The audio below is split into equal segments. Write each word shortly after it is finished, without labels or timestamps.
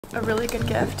A really good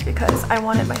gift because I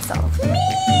want it myself. Me!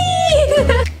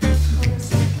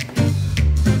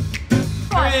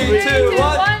 3, 2,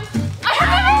 1.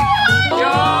 Yo!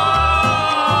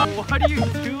 What are you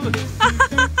doing?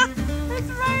 It's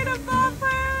right above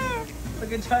her!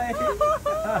 Look at Jay.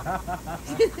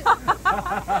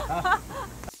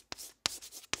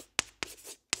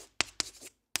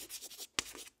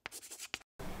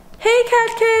 Hey cat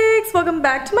cakes! Welcome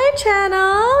back to my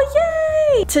channel!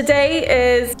 Yay!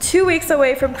 Today is 2 weeks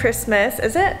away from Christmas.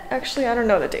 Is it? Actually, I don't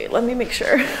know the date. Let me make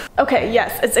sure. Okay,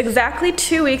 yes, it's exactly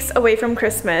 2 weeks away from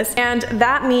Christmas, and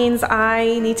that means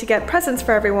I need to get presents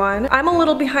for everyone. I'm a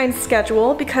little behind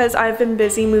schedule because I've been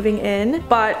busy moving in,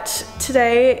 but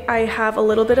today I have a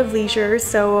little bit of leisure,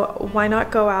 so why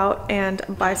not go out and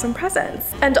buy some presents?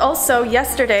 And also,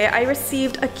 yesterday I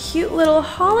received a cute little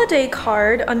holiday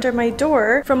card under my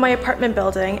door from my apartment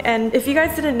building, and if you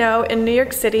guys didn't know, in New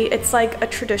York City it's like a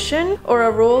tradition or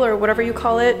a rule or whatever you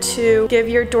call it to give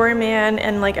your doorman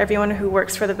and like everyone who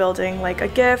works for the building like a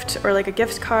gift or like a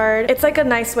gift card. It's like a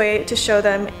nice way to show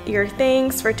them your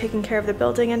thanks for taking care of the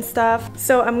building and stuff.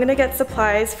 So I'm gonna get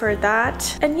supplies for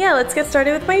that, and yeah, let's get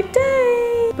started with my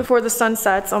day before the sun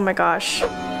sets. Oh my gosh.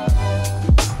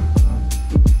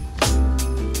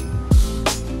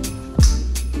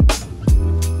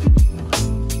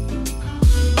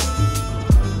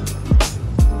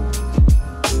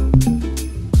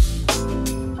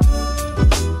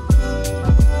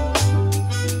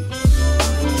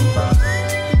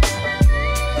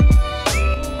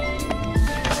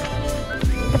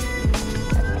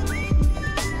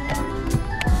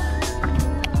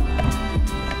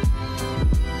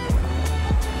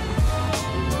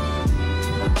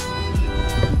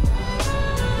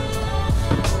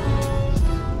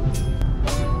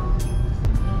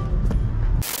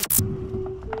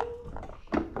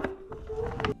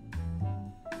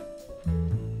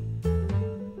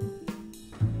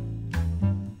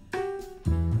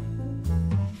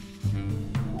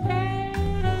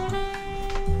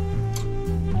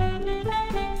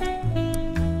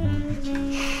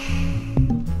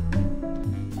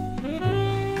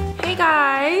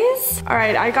 Guys, all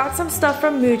right, I got some stuff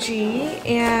from Muji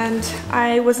and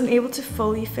I wasn't able to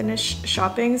fully finish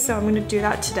shopping, so I'm gonna do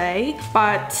that today,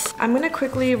 but I'm gonna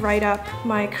quickly write up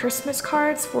my Christmas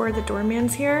cards for the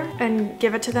doormans here and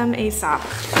give it to them ASAP.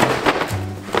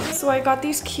 So I got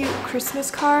these cute Christmas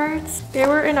cards. They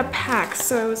were in a pack,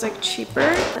 so it was like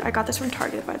cheaper. I got this from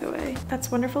Target, by the way.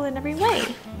 That's wonderful in every way.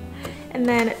 And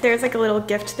then there's like a little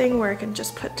gift thing where I can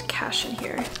just put cash in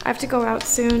here. I have to go out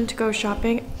soon to go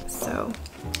shopping, so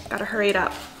gotta hurry it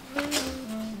up.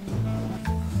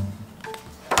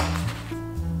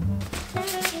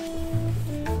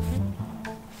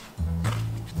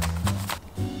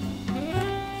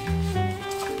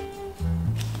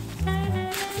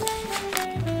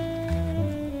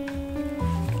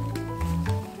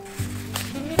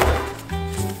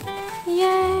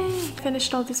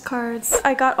 Finished all these cards.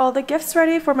 I got all the gifts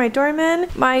ready for my doorman.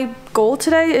 My goal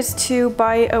today is to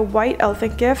buy a white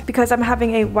elephant gift because I'm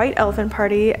having a white elephant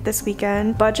party this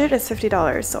weekend. Budget is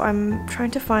 $50, so I'm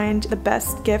trying to find the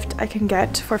best gift I can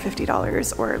get for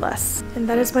 $50 or less. And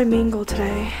that is my main goal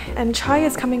today. And Chai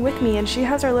is coming with me and she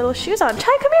has her little shoes on.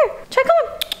 Chai, come here! Chai, come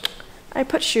on! I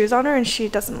put shoes on her and she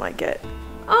doesn't like it.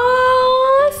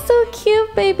 Oh, so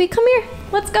cute, baby. Come here.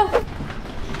 Let's go.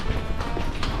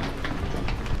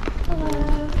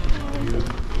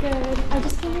 Good. I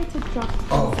just came here to drop the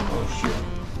Oh, sure.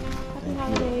 Happy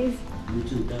holidays. You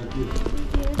too, thank you.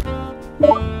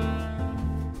 Thank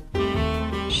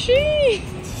you. She.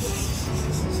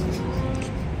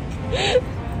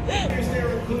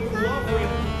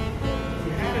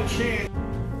 You had a chance.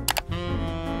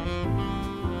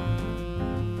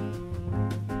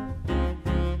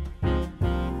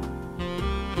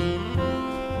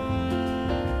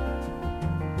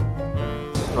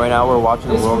 Right now we're watching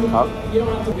the World Cup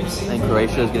and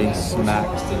Croatia is getting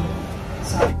smacked.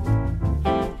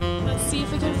 Let's see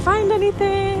if we can find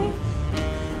anything.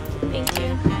 Thank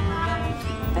you.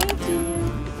 Thank you.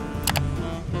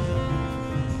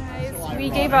 Guys, we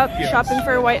gave up shopping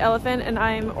for a white elephant and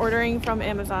I'm ordering from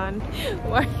Amazon.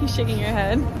 Why are you shaking your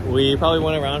head? We probably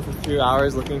went around for 3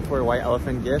 hours looking for a white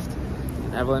elephant gift.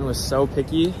 Evelyn was so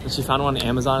picky and she found one on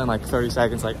Amazon in like 30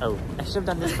 seconds, like, oh, I should have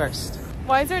done this first.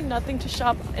 Why is there nothing to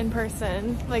shop in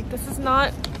person? Like, this is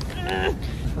not...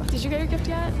 Did you get your gift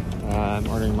yet? I'm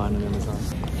ordering mine on Amazon.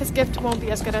 His gift won't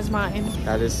be as good as mine.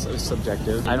 That is so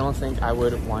subjective. I don't think I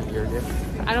would want your gift.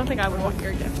 I don't think I would want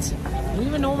your gift. I don't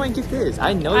even know what my gift is.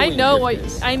 I know what your gift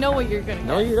is. I know what you're gonna get.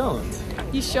 No, you don't.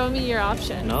 You showed me your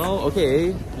options. No,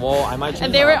 okay. Well, I might change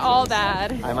And they my were all options.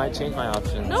 bad. I might change my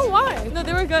options. No, why? No,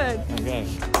 they were good. Okay.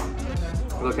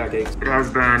 Look at it. It has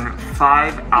been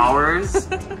 5 hours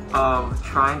of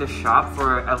trying to shop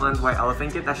for Evelyn's white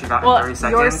elephant gift that she got in 30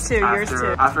 seconds. Yours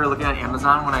too. After looking at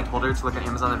Amazon when I told her to look at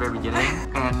Amazon at the very beginning.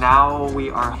 And now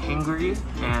we are hungry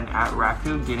and at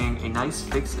Raku getting a nice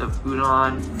fix of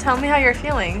udon. Tell me how you're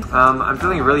feeling. I'm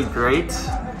feeling really great.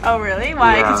 Oh, really?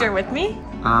 Why? Yeah. Because you're with me?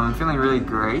 I'm feeling really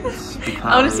great because...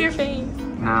 I want to see your face.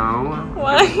 No.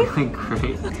 Why? I'm feeling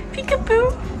really great.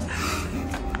 Peekaboo.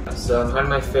 So I'm hiding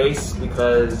my face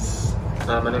because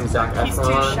my name is Zac Efron. He's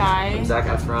too shy. I'm Zac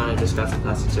Efron. I just got some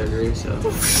plastic surgery, so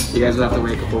you guys will have to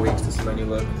wait a couple weeks to see my new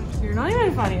look. You're not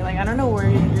even funny. Like, I don't know where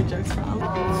you get your jokes from.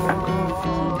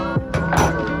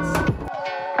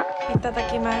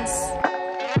 Itadakimasu.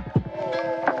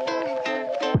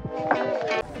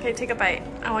 Okay, take a bite.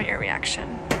 I want your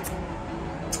reaction.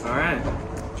 Alright.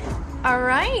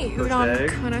 Alright, Looks udon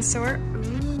big. connoisseur.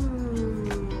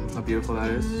 Ooh. How beautiful that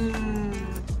is.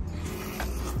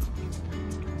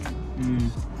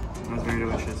 That's very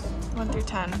delicious. 1 through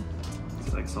 10.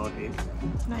 It's like solid 8.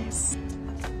 Nice.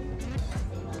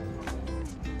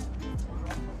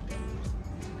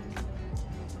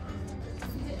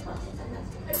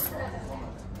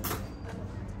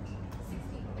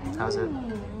 How's it?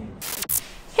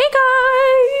 Hey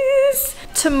guys!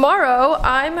 Tomorrow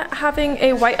I'm having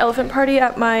a white elephant party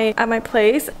at my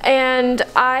place, and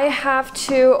I have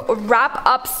to wrap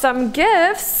up some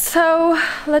gifts, so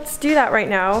let's do that right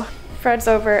now. Fred's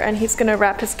over and he's gonna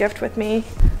wrap his gift with me.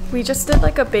 We just did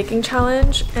like a baking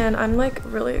challenge and I'm like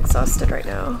really exhausted right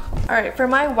now. Alright, for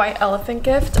my white elephant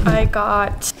gift I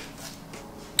got,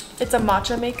 it's a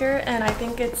matcha maker, and I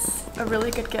think it's a really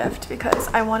good gift because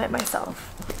I want it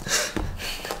myself.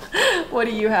 What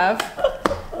do you have?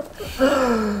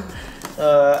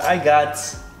 I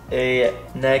got a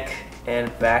neck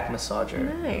and back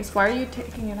massager. Nice. Why are you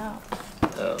taking it out?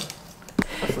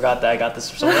 I forgot that I got this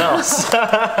for someone else.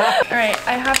 Alright,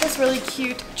 I have this really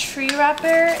cute tree wrapper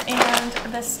and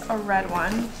this a red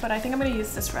one, but I think I'm gonna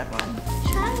use this red one.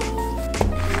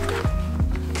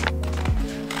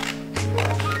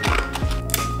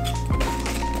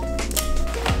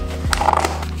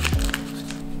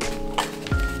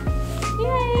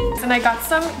 And I got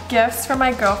some gifts for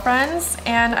my girlfriends,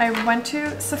 and I went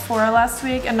to Sephora last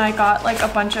week and I got like a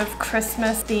bunch of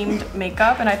Christmas themed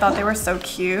makeup, and I thought they were so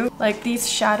cute. Like these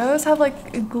shadows have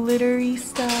like glittery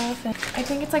stuff, and I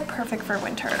think it's like perfect for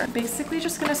winter. Basically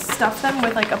just gonna stuff them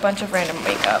with like a bunch of random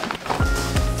makeup.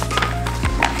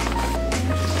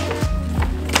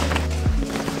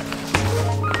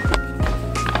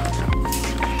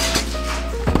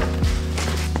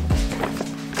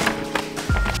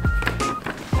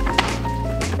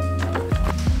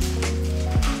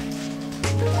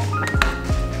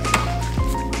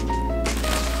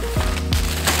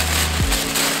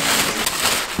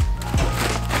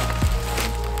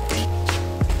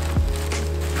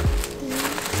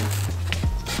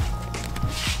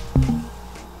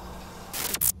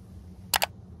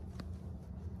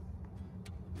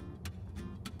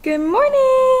 Good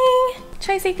morning!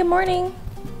 Try to say good morning.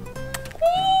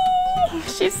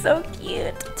 She's so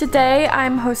cute. Today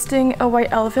I'm hosting a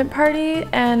white elephant party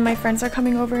and my friends are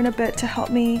coming over in a bit to help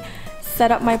me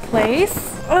set up my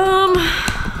place.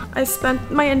 I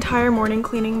spent my entire morning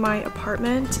cleaning my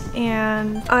apartment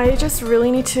and I just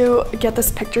really need to get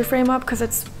this picture frame up because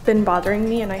it's been bothering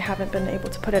me and I haven't been able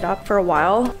to put it up for a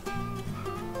while.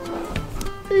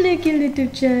 Look at little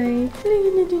Jay. Look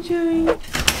at little Jay.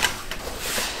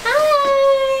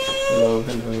 Hello,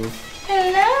 hello.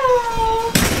 Hello!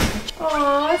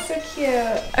 Aw, so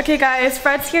cute. Okay guys,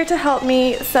 Fred's here to help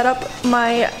me set up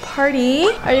my party.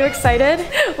 Are you excited?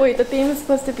 Wait, the theme is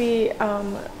supposed to be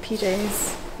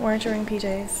PJs. Weren't you wearing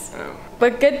PJs? Oh.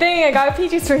 But good thing I got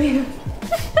PJs for you.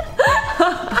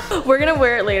 We're gonna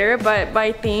wear it later, but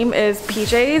my theme is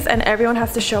PJs and everyone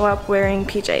has to show up wearing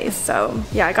PJs. So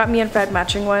yeah, I got me and Fred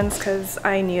matching ones because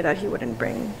I knew that he wouldn't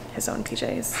bring his own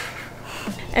PJs.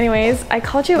 Anyways, I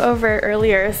called you over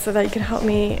earlier so that you can help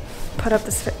me put up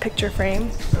this picture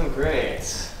frame. Oh, great.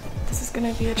 This is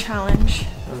gonna be a challenge.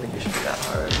 I don't think it should be that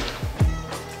hard.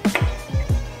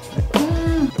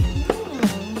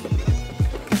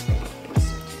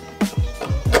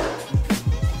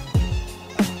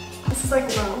 This is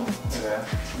like low, Okay.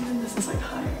 and then this is like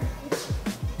higher.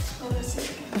 Oh, let's see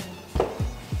again.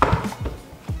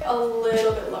 A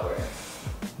little bit lower.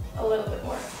 A little bit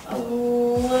more. A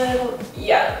little,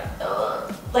 yeah,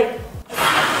 like,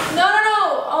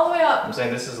 no, all the way up. I'm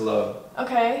saying this is low.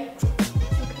 Okay.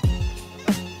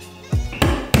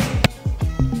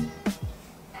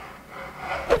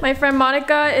 My friend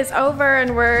Monica is over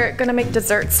and we're gonna make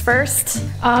desserts first.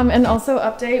 And also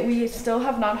update, we still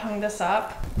have not hung this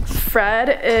up.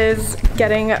 Fred is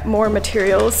getting more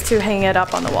materials to hang it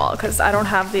up on the wall because I don't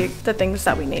have the things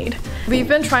that we need. We've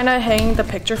been trying to hang the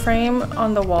picture frame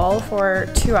on the wall for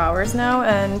 2 hours now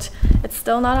and it's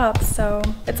still not up, so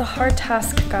it's a hard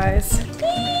task, guys.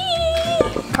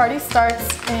 Party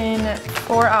starts in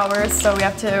 4 hours, so we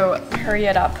have to hurry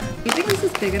it up. You think this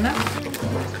is big enough?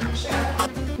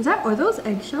 Are those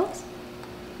eggshells?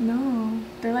 No,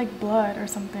 they're like blood or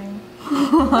something.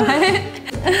 What?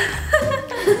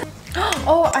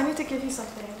 Oh, I need to give you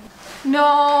something.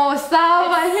 No,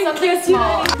 stop! I think something it's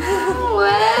small.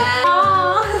 What?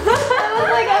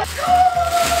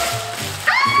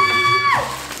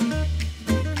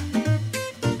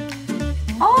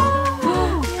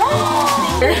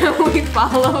 We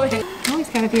follow it. Oh, it's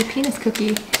gotta be a penis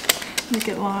cookie. Make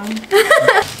it long.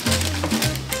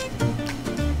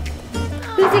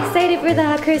 Who's excited for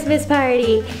the Christmas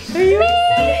party? Me!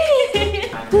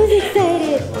 Who's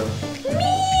excited? Me!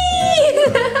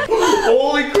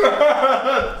 Holy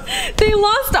crap! They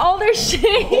lost all their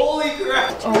shit. Holy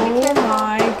crap! Oh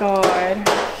my god.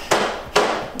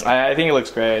 I think it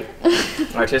looks great.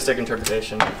 Artistic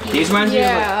interpretation. These reminds me of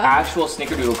like actual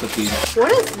snickerdoodle cookies.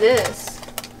 What is this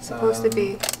supposed to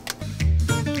be?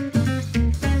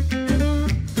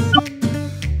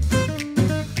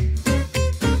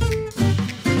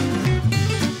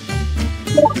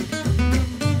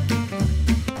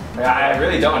 I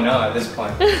really don't know at this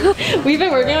point. We've been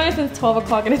working on it since 12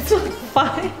 o'clock and it's still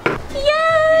 5.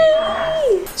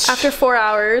 Yay! After 4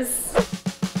 hours.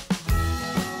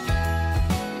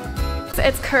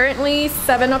 It's currently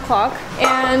 7 o'clock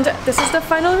and this is the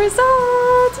final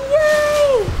result.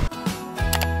 Yay!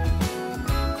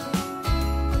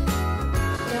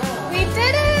 We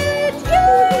did it!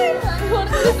 Yay!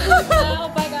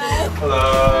 Bye guys. Hello.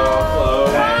 Hello.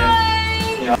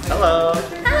 Hi. Yeah. Hello.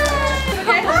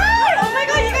 Okay. Hi! Oh my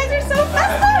god, you guys are so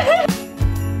festive!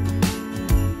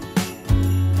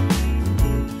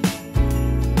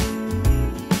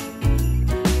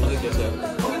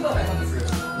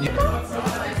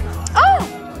 Oh!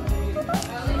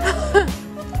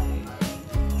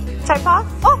 Chai Pa?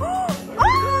 Oh!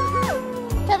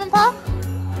 Kevin Pa?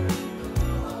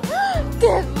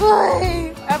 Good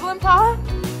boy! Evelyn Pa?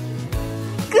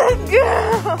 Good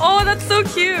girl! Oh, that's so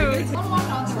cute! Is it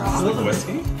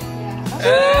whiskey?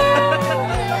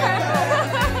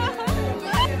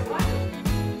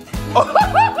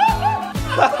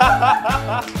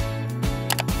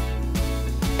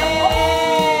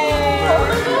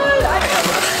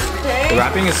 The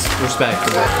wrapping is respect.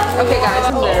 Okay, guys,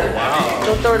 I'm there.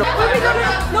 Don't throw it away.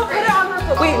 No, put it on her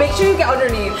foot. Wait, make sure you get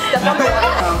underneath. Step on the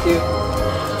Thank you.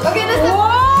 Okay, this is.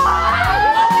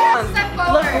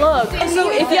 Look. So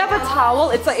if you have a towel,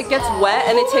 it's like it gets wet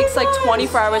and it takes like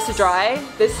 24 hours to dry.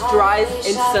 This dries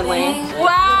instantly.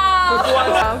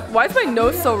 Wow! Why is my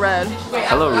nose so red?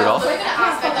 Hello, Rudolph.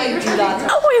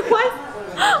 Oh, wait, what?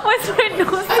 Why is my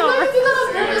nose so red?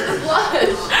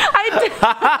 I did.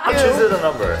 Choose it a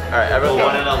number. Alright, everyone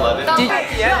 1 and 11.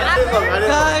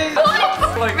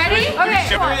 Ready? Okay,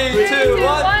 come on. 3, 2,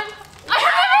 1. I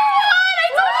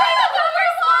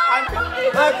don't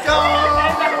know. Let's go!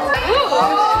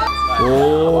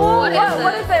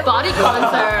 What is it? Body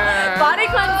cleanser. Body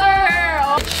cleanser.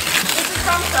 Oh. This is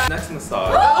from Next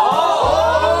massage.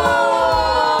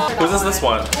 Whose is this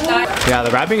one? Yeah,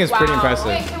 the wrapping is pretty impressive.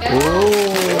 It's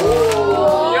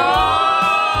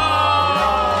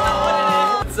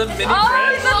a mini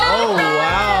fridge. Oh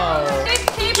wow!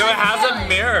 Yo, it has a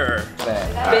mirror.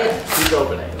 Keep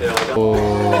opening.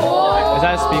 Oh. Is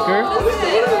that a speaker?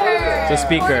 It's a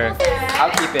speaker.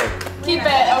 I'll keep it. Keep it.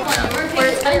 Okay.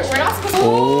 We're not supposed to.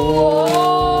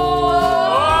 Oh.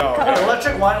 An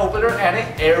electric wine opener and it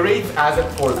aerates as it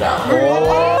pours out.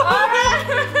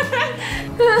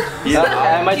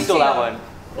 I might steal that one.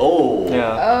 Oh.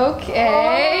 Yeah.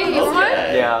 Okay. You want?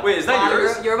 Yeah. Wait, is that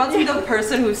yours? You're about to be the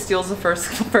person who steals the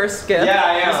first gift. Yeah,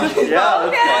 I am. Yeah,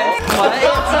 What?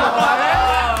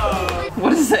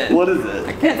 What is it? What is it?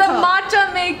 It's a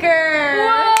matcha maker.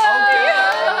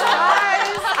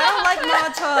 Guys, I don't like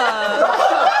matcha.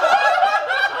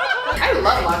 I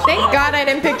love matcha. Thank God I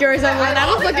didn't pick yours, Evelyn. I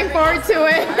was looking forward to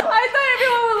it. I thought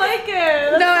everyone would like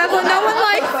it. No, Evelyn, no one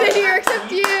likes it here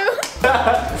except you.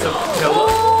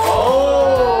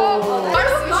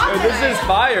 Hey, this is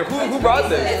fire. Who brought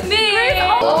this? Me.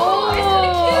 Oh, it's really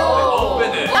cute.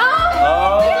 Open it.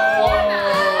 Oh.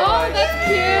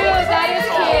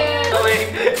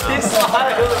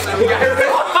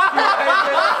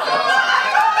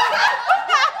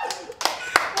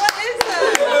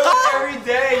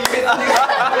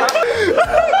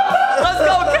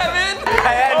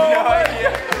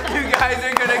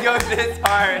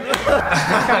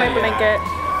 Got my blanket.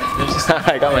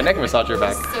 I got my neck massager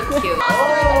back. So cute.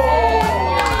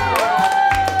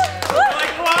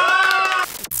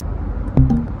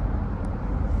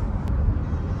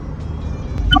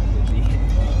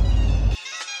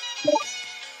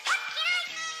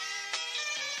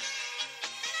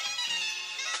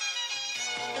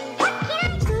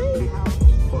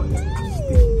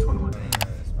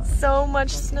 So much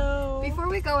snow. Before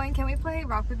we go in, can we play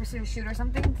rock, paper, scissors, shoot or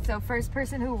something? So first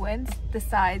person who wins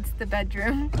decides the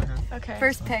bedroom. Okay.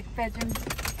 First pick, bedroom.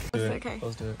 Okay.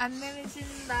 Let's do it. 안 내면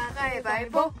신나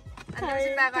가위바위보. 안 내면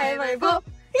신나 가위바위보. 가위바위보.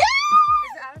 Is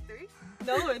it out of 3?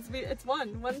 No, it's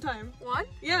one time. 1?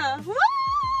 Yeah. Brad,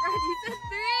 you said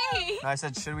 3. No, I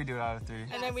said, should we do it out of 3?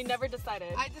 And then we never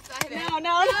decided. I decided.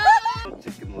 No.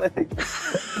 Chicken leg.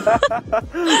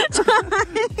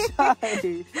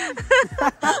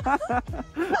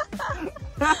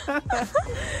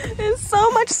 There's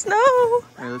so much snow.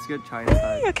 Alright, let's get Chai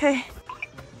inside. Okay.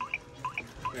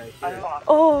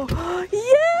 Oh, yay!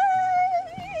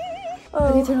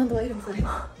 Let me turn on the light inside.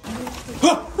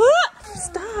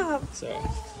 Stop. Sorry.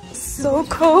 So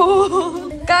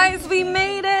cold. Guys, we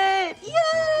made it.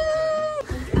 Yay!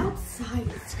 Outside,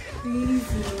 it's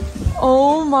crazy.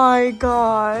 Oh my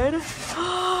god.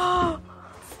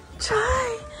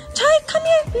 Chai, come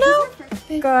here. No.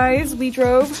 Guys, we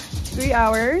drove 3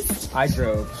 hours. I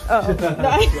drove. Oh, 2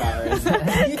 hours.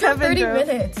 Kevin 30 drove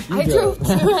minutes. I drove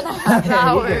 2.5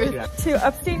 hours. to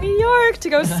upstate New York to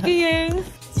go skiing.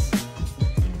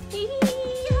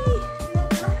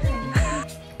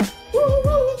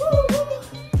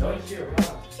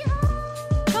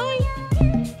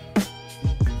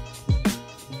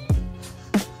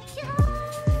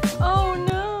 Oh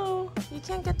no, you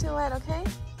can't get too wet, okay?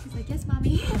 He's like, yes,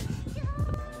 mommy.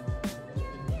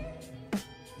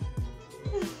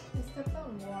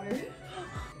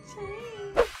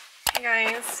 Hey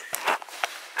guys,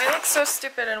 I look so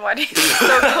stupid and why do you look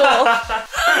so cool?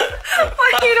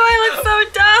 Why do I look so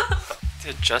dumb?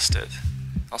 Adjust it.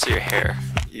 Also your hair.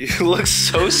 You look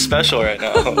so special right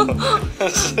now.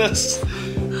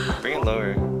 Bring it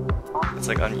lower. It's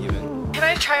like uneven. Can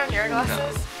I try on your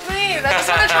glasses? Please, I just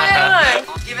want to try it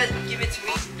on. Give it to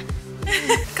me.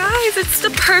 Guys, it's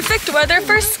the perfect weather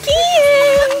for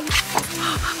skiing.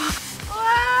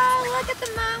 Wow, look at the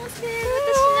mountain with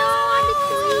the snow on the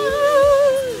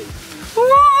trees.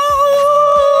 Whoa!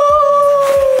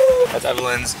 That's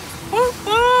Evelyn's.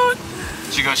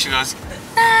 She goes.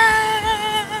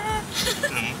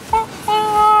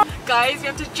 Guys, you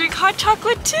have to drink hot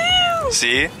chocolate too.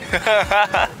 See?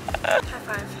 High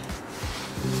five.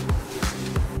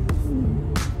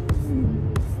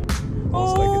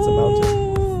 Looks like it's about to.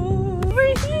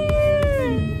 We're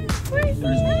here. We're here.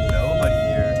 There's nobody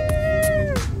here.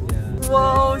 Yeah.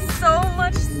 Whoa, so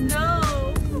much snow.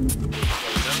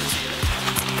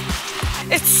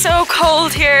 It's so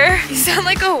cold here. You sound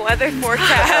like a weather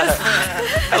forecast.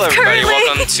 Hello everybody, Currently-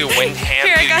 welcome to Windham,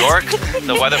 Here, New guys. York.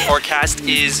 The weather forecast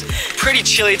is pretty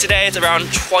chilly today. It's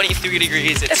around 23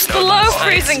 degrees. It's snowed below last night.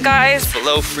 freezing, guys.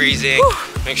 Below freezing.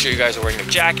 Make sure you guys are wearing your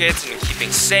jackets and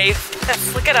keeping safe.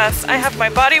 Yes, look at us. I have my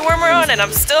body warmer on and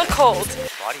I'm still cold.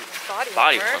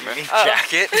 Body warmer. Oh.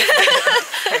 Jacket.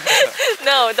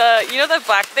 No, you know the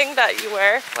black thing that you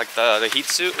wear? Like the heat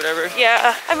suit, whatever.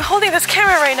 Yeah. I'm holding this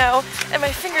camera right now and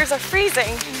my fingers are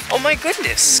freezing. Oh my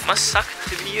goodness. Must suck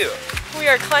to be you. We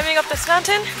are climbing up this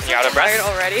mountain. You out of breath? I'm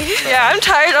tired already. Yeah, I'm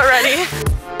tired already.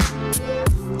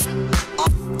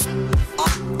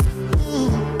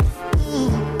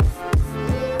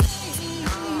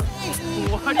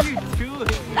 What are you doing?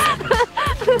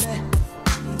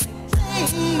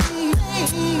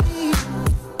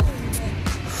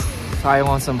 I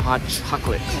want some hot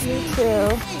chocolate. Me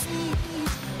too.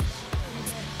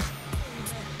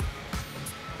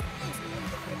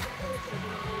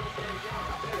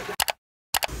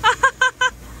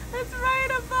 It's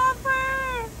right above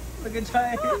her. Look at Chai.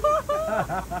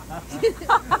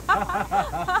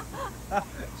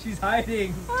 She's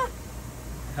hiding.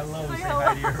 Hello, say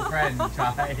hi to your friend,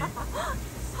 Chai.